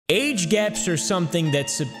Age gaps are something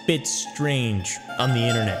that's a bit strange on the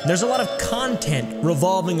internet. There's a lot of content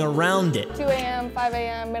revolving around it. 2 a.m., 5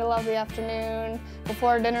 a.m., middle of the afternoon,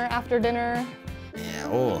 before dinner, after dinner. Yeah,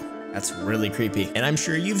 oh, that's really creepy. And I'm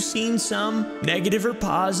sure you've seen some, negative or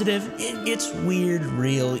positive. It gets weird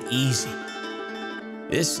real easy.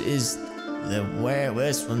 This is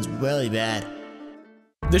this one's really bad.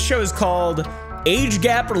 The show is called Age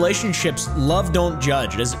Gap Relationships, Love Don't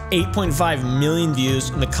Judge. It has 8.5 million views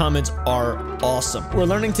and the comments are awesome. We're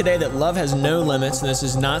learning today that love has no limits and this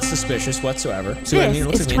is not suspicious whatsoever. So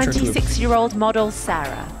this is 26-year-old model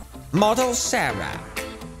Sarah. Model Sarah.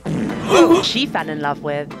 Who she fell in love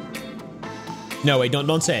with? No, wait,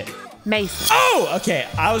 don't say it. Mason. Oh, okay.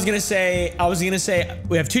 I was gonna say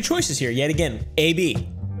we have two choices here yet again. A, B.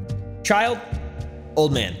 Child,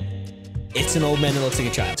 old man. It's an old man that looks like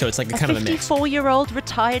a child, so it's like a kind of a mix. 54-year-old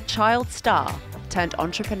retired child star turned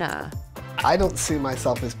entrepreneur. I don't see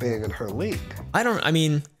myself as being in her league. I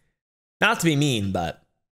mean, not to be mean, but,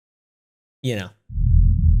 you know,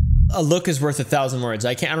 a look is worth 1,000 words.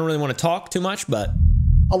 I don't really want to talk too much, but.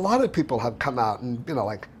 A lot of people have come out and, you know,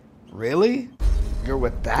 like, really? You're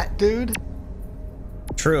with that dude?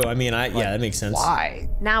 True. I mean, yeah, that makes sense. Why?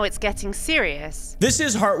 Now it's getting serious. This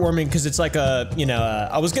is heartwarming because it's like a, you know,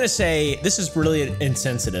 I was gonna say this is really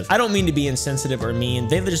insensitive. I don't mean to be insensitive or mean.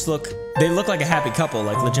 They look like a happy couple,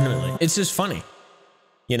 like legitimately. It's just funny.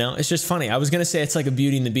 You know, it's just funny. I was gonna say it's like a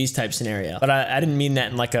Beauty and the Beast type scenario, but I didn't mean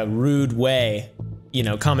that in like a rude way, you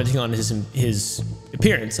know, commenting on his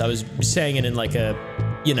appearance. I was saying it in like a,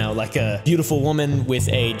 you know, like a beautiful woman with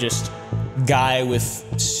a just guy with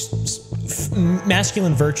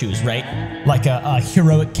masculine virtues, right? Like a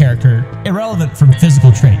heroic character, irrelevant from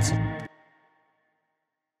physical traits.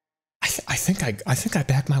 I think I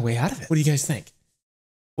backed my way out of it. What do you guys think?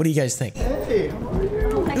 What do you guys think? Hey, how are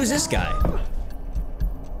you? Who's this guy?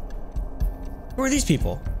 Who are these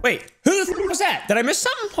people? Wait, who the f was that? Did I miss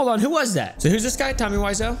something? Hold on, who was that? So who's this guy, Tommy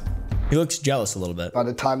Wiseau? He looks jealous a little bit. By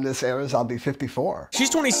the time this airs, I'll be 54. She's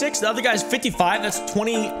 26, the other guy's 55. That's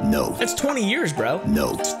 20. No. That's 20 years, bro.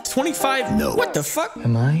 No. 25. No. What the fuck?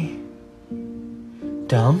 Am I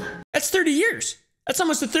dumb? That's 30 years. That's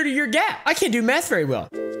almost a 30-year gap. I can't do math very well.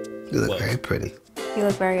 You look very pretty. You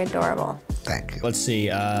look very adorable. Thank you. Let's see,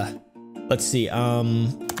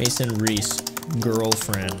 Mason Reese,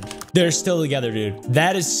 girlfriend. They're still together, dude.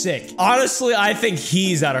 That is sick. Honestly, I think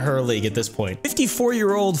he's out of her league at this point.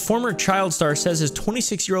 54-year-old former child star says his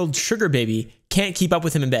 26-year-old sugar baby can't keep up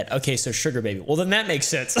with him in bed. Okay, so sugar baby. Well, then that makes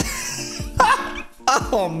sense.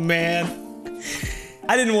 Oh, man.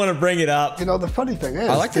 I didn't want to bring it up. You know, the funny thing is,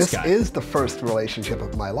 like this guy. is the first relationship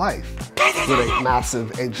of my life with a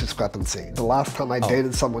massive age discrepancy. The last time I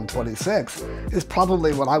dated someone 26 is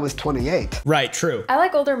probably when I was 28. Right, true. I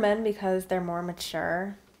like older men because they're more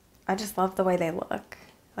mature. I just love the way they look.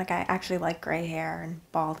 Like, I actually like gray hair and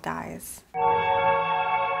bald guys.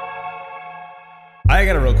 I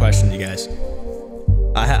got a real question to you guys.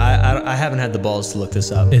 I haven't had the balls to look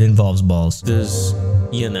this up. It involves balls. Does,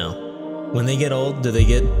 you know, when they get old, do they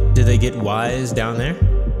get wise down there?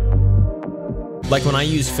 Like when I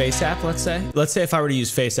use FaceApp, let's say if I were to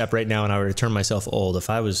use FaceApp right now and I were to turn myself old, if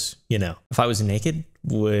I was, you know, if I was naked,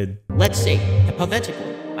 Let's say,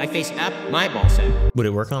 hypothetically, I FaceApp my ball sack. Would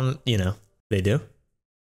it work on, you know, they do?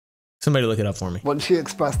 Somebody look it up for me. When she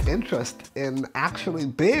expressed interest in actually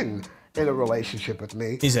being in a relationship with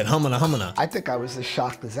me, He said, humana. I think I was as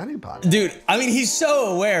shocked as anybody. Dude, I mean, he's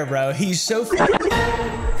so aware, bro. He's so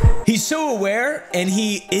aware, and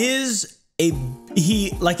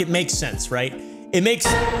like, it makes sense, right? It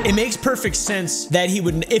makes perfect sense that he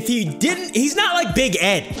would, if he didn't, he's not like Big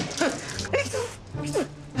Ed.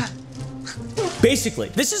 Basically,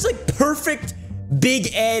 this is like perfect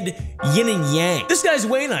Big Ed yin and yang. This guy's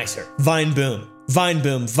way nicer. Vine boom. Vine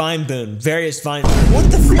boom, Vine boom, various Vine. What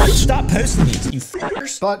the fuck? Stop posting these, you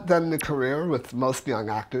fuckers. But then the career with most young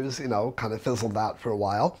actors, you know, kind of fizzled out for a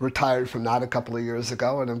while. Retired from that a couple of years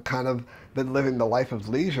ago, and I've kind of been living the life of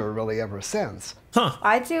leisure really ever since. Huh.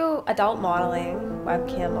 I do adult modeling,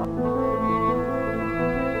 webcam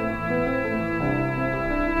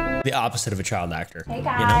The opposite of a child actor. Hey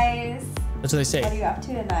guys. You know? That's what they say. What are you up to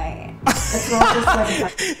tonight? It's not just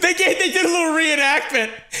like they did a little reenactment.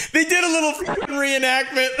 They did a little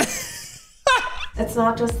reenactment. It's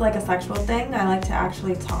not just like a sexual thing. I like to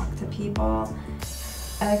actually talk to people.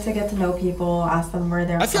 I like to get to know people, ask them where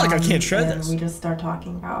they're from. I feel like I can't shred and this. We just start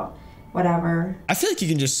talking about whatever. I feel like you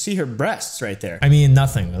can just see her breasts right there. I mean,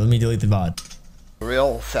 nothing. Let me delete the VOD.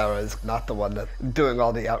 Real Sarah is not the one that's doing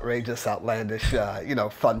all the outrageous, outlandish, you know,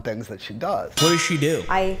 fun things that she does. What does she do?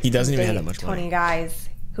 He doesn't even have that much 20 money. guys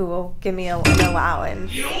who will give me an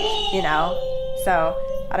allowance, you know? So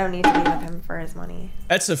I don't need to be with him for his money.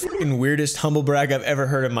 That's the fucking weirdest humble brag I've ever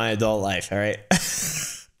heard in my adult life, all right?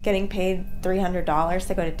 Getting paid $300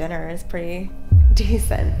 to go to dinner is pretty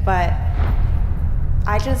decent, but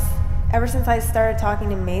I just, ever since I started talking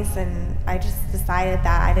to Mason, I just decided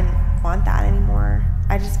that I didn't want that anymore.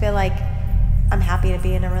 I just feel like I'm happy to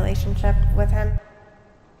be in a relationship with him.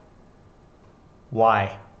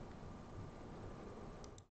 Why?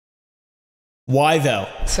 Why though?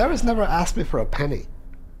 Sarah's never asked me for a penny.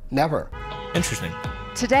 Never. Interesting.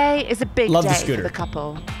 Today is a big Love the day scooter. for the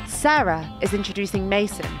couple. Sarah is introducing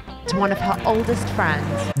Mason to one of her oldest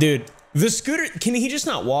friends. Dude, the scooter, can he just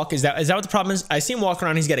not walk? Is that what the problem is? I see him walking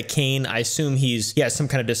around, he's got a cane. I assume he has some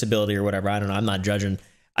kind of disability or whatever. I don't know, I'm not judging.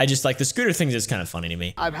 I just like the scooter thing is kind of funny to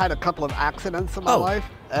me. I've had a couple of accidents in my life,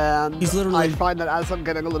 and he's literally, I find that as I'm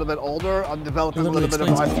getting a little bit older, I'm developing a little bit of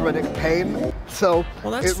explains arthritic pain. So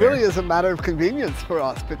it fair. really is a matter of convenience for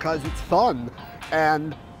us because it's fun,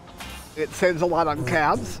 and it saves a lot on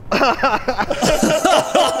cabs.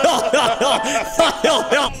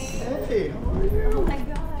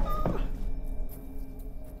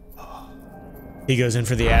 He goes in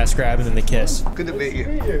for the ass grab and then the kiss. Good to meet you.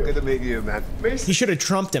 Good to meet you, man. He should have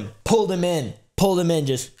trumped him, pulled him in,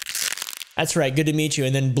 just, that's right, good to meet you,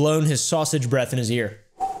 and then blown his sausage breath in his ear.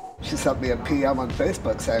 She sent me a PM on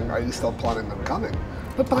Facebook saying, "Are you still planning on coming?"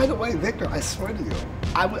 But by the way, Victor, I swear to you,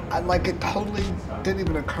 I like it totally didn't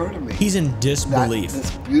even occur to me. He's in disbelief. That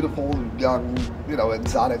this beautiful, young,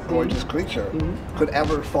 exotic, gorgeous creature could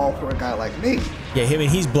ever fall for a guy like me. Yeah, I mean,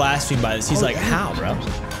 he's blasphemed by this. He's like, how, bro?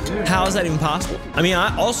 How is that even possible? I mean,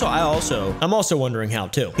 I'm also wondering how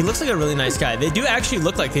too. He looks like a really nice guy. They do actually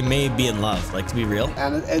look like they may be in love, like to be real.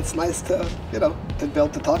 And it's nice to, to be able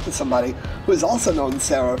to talk to somebody who has also known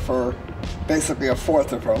Sarah for basically a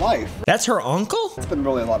fourth of her life. That's her uncle? It's been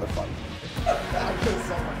really a lot of fun.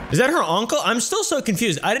 Is that her uncle? I'm still so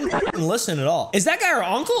confused. I didn't listen at all. Is that guy her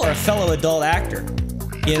uncle or a fellow adult actor?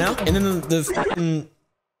 You know? And then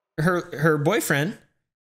her boyfriend,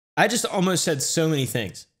 I just almost said so many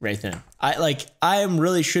things right then. I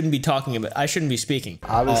really shouldn't be talking about, I shouldn't be speaking.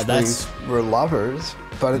 Obviously, we're lovers,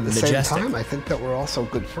 but at the majestic. same time, I think that we're also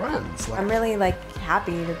good friends. I'm really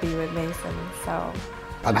happy to be with Mason, so.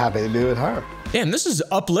 I'm happy to be with her. Damn, this is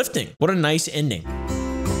uplifting. What a nice ending.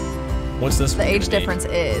 What's this? The age difference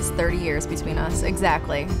is 30 years between us,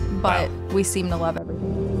 exactly. But we seem to love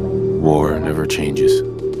everything. War never changes.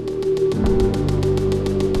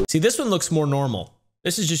 See, this one looks more normal.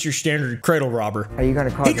 This is just your standard cradle robber. Are you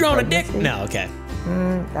gonna call He drawn a dick? No, okay.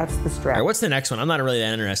 That's the strap. All right, what's the next one? I'm not really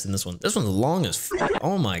that interested in this one. This one's long as f.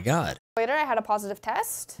 Oh my God. Later, I had a positive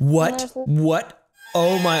test. What? What?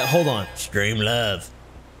 Oh my, hold on. Stream love.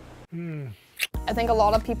 I think a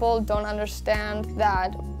lot of people don't understand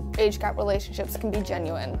that age gap relationships can be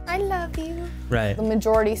genuine. I love you. Right. The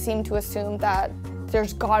majority seem to assume that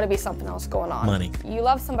there's gotta be something else going on. Money. You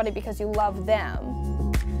love somebody because you love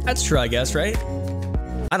them. That's true, I guess, right?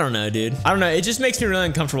 I don't know, dude. I don't know. It just makes me really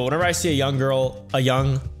uncomfortable. Whenever I see a young girl, a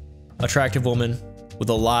young, attractive woman with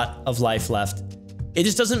a lot of life left, it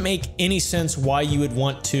just doesn't make any sense why you would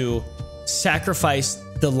want to sacrifice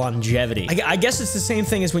the longevity. I guess it's the same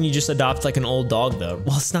thing as when you just adopt like an old dog though.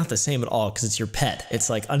 Well, it's not the same at all because it's your pet.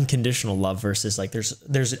 It's like unconditional love versus like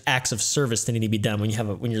there's acts of service that need to be done when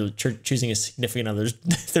you're choosing a significant other.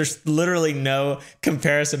 There's literally no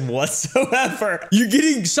comparison whatsoever. You're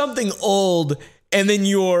getting something old and then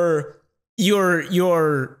you're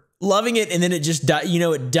loving it and then it just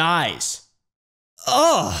it dies.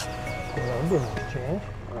 Oh.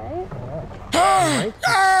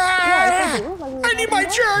 I need my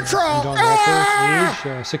chair control. Don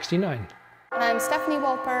Walker, age 69. I'm Stephanie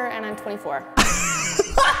Wolper, and I'm 24.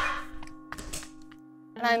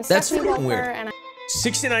 And I'm That's Stephanie Wolper, weird. and I'm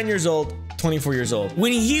 69 years old, 24 years old.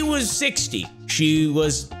 When he was 60, she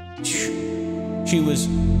was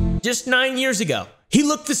just 9 years ago. He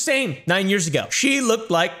looked the same 9 years ago. She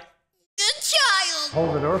looked like a child.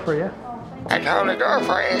 Hold the door for you. I hold the door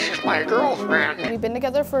for you. She's my girlfriend. We've been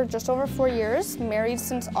together for just over 4 years, married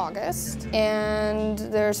since August, and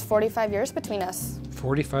there's 45 years between us.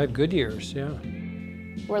 45 good years, yeah.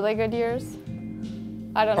 Were they good years?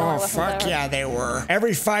 I don't know. I Oh, wasn't fuck there. yeah, they were.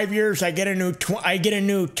 Every 5 years, I get a new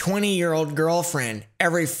 20-year-old girlfriend.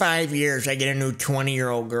 Every 5 years, I get a new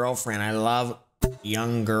 20-year-old girlfriend. I love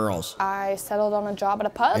young girls. I settled on a job at a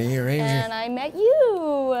pub, You're right, and I met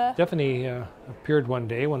you. Stephanie appeared one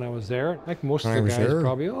day when I was there. Like most of the guys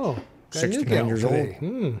probably, got a new 69 gal years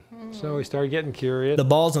today. So we started getting curious. the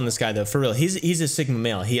balls on this guy though. For real, he's a Sigma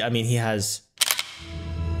male. He has.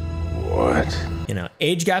 What? You know,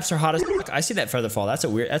 age gaps are hot as fuck. I see that feather fall. That's a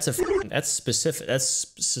weird, that's specific,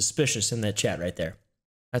 that's suspicious in that chat right there.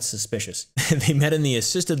 That's suspicious. They met in the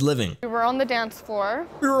assisted living. We were on the dance floor.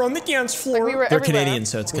 We were on the dance floor. Like we were They're everywhere. Canadian,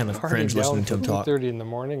 so it's kind of cringe listening to him talk. 2:30 in the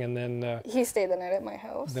morning, and then He stayed the night at my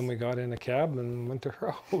house. then we got in a cab and went to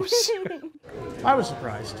her house. I was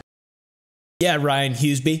surprised. Yeah, Ryan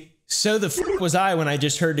Hughesby. So the f was I when I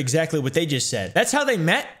just heard exactly what they just said. That's how they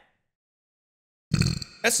met?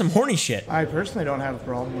 That's some horny shit. I personally don't have a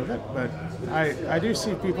problem with it, but I do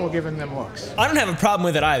see people giving them looks. I don't have a problem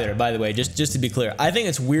with it either, by the way, just to be clear. I think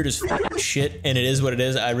it's weird as shit, and it is what it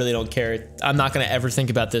is. I really don't care. I'm not gonna ever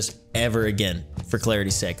think about this ever again, for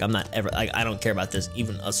clarity's sake. I'm not ever, like, I don't care about this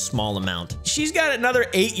even a small amount. She's got another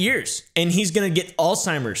 8 years, and he's gonna get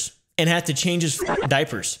Alzheimer's and have to change his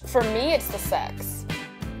diapers. For me, it's the sex.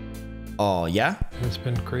 Oh, yeah? It's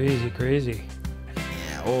been crazy, crazy.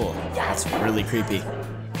 Yeah, oh, that's really creepy.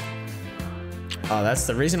 Oh, that's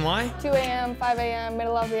the reason why? 2 a.m., 5 a.m.,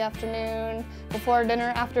 middle of the afternoon, before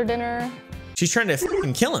dinner, after dinner. She's trying to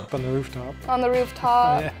fucking kill him. On the rooftop. On the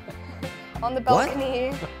rooftop, Yeah. on the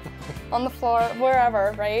balcony, on the floor,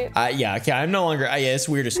 wherever, right? Yeah, okay, I'm no longer, yeah, it's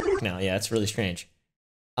weird as now. Yeah, it's really strange.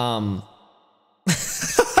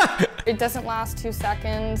 It doesn't last 2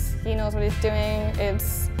 seconds. He knows what he's doing.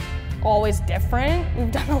 It's always different.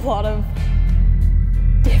 We've done a lot of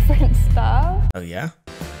different stuff. Oh, yeah?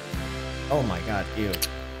 Oh my God, ew.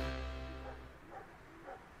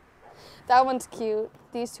 That one's cute.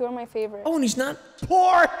 These two are my favorite. Oh, and he's not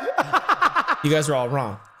poor. You guys are all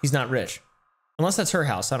wrong. He's not rich. Unless that's her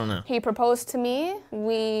house, I don't know. He proposed to me.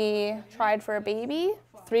 We tried for a baby.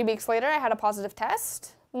 3 weeks later, I had a positive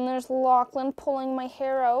test. And there's Lachlan pulling my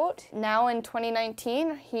hair out. Now in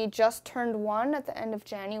 2019, he just turned 1 at the end of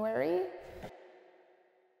January.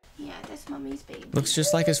 Yeah, that's mommy's baby. Looks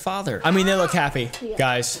just like his father. I mean, they look happy,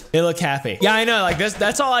 guys. They look happy. Yeah, I know, like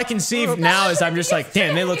that's all I can see now is I'm just like,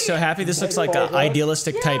 damn, they look so happy. This looks like an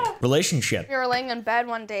idealistic type relationship. We were laying in bed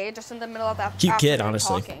one day, just in the middle of that Cute kid, afternoon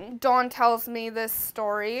honestly. talking. Dawn tells me this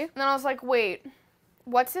story, and then I was like, wait,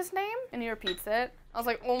 what's his name? And he repeats it. I was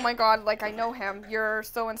like, oh my God, like I know him. You're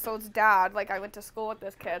so-and-so's dad. Like I went to school with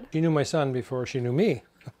this kid. She knew my son before she knew me,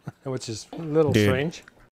 which is a little strange.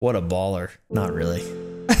 What a baller. Not really.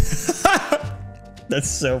 That's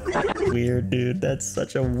so weird, dude. That's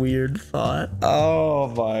such a weird thought. Oh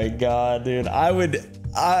my God, dude.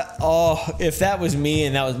 If that was me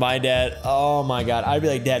and that was my dad, oh my God. I'd be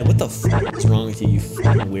like, Dad, what the fuck is wrong with you, you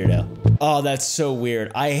fucking weirdo? Oh, that's so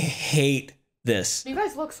weird. I hate this. You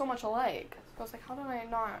guys look so much alike. I was like, how did I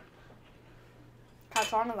not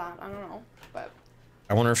catch on to that? I don't know, but.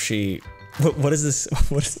 I wonder if she, what is this?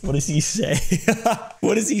 What does he say?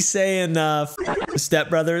 What does he say in Step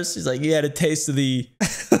Brothers? He's like, you had a taste of the,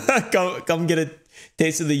 come get a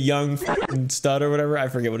taste of the young stud or whatever. I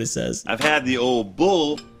forget what it says. I've had the old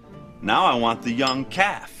bull. Now I want the young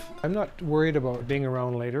calf. I'm not worried about being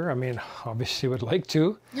around later. I mean, obviously would like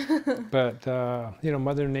to, but you know,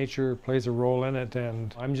 Mother Nature plays a role in it,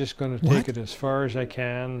 and I'm just going to take it as far as I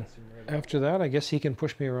can. After that, I guess he can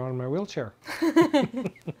push me around in my wheelchair.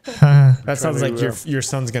 That sounds like your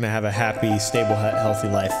son's going to have a happy, stable, healthy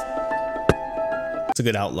life. It's a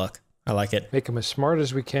good outlook. I like it. Make him as smart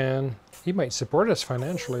as we can. He might support us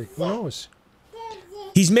financially. Who knows?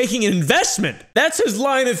 He's making an investment. That's his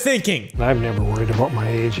line of thinking. I've never worried about my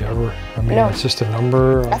age ever. I mean, it's just a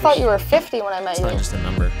number. I thought you were 50 when I met you. It's not just a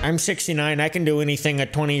number. I'm 69. I can do anything a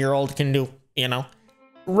 20-year-old can do, you know?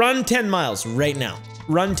 Run 10 miles right now.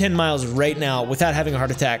 Run 10 miles right now without having a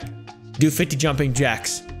heart attack. Do 50 jumping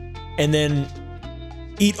jacks. And then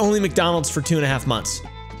eat only McDonald's for 2.5 months.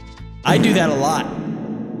 I do that a lot.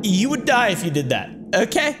 You would die if you did that,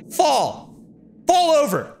 okay? Fall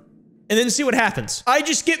over. And then see what happens. I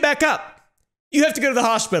just get back up. You have to go to the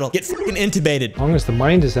hospital, get fucking intubated. As long as the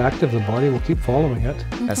mind is active, the body will keep following it.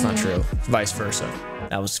 That's not true. Vice versa.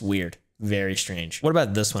 That was weird. Very strange. What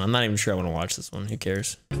about this one? I'm not even sure I want to watch this one. Who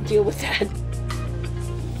cares? Deal with that.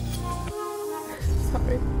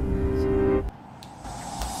 Sorry.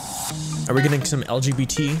 Are we getting some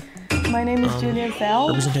LGBT? My name is Julia Zell.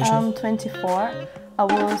 Representation? I'm 24. I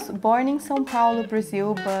was born in São Paulo,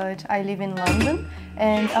 Brazil, but I live in London,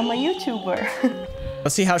 and I'm a YouTuber.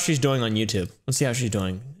 Let's see how she's doing on YouTube. Let's see how she's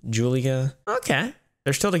doing. Julia. Okay.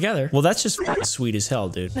 They're still together. Well, that's just sweet as hell,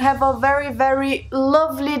 dude. Have a very, very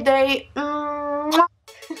lovely day.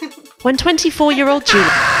 When 24-year-old Julia.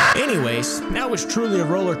 Anyways, that was truly a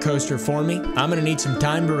roller coaster for me. I'm gonna need some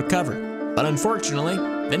time to recover. But unfortunately,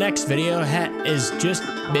 the next video is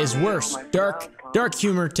worse. Dark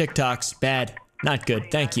humor TikToks. Bad. Not good.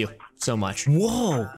 Thank you so much. Whoa.